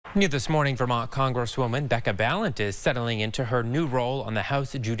New this morning, Vermont Congresswoman Becca Balint is settling into her new role on the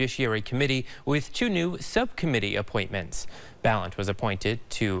House Judiciary Committee with 2 new subcommittee appointments. Balint was appointed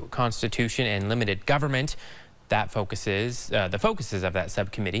to Constitution and Limited Government. The focuses of that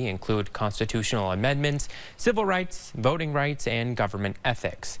subcommittee include constitutional amendments, civil rights, voting rights, and government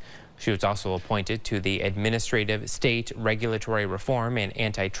ethics. She was also appointed to the Administrative, State, Regulatory Reform and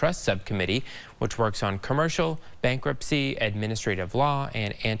Antitrust Subcommittee, which works on commercial, bankruptcy, administrative law,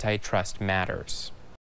 and antitrust matters.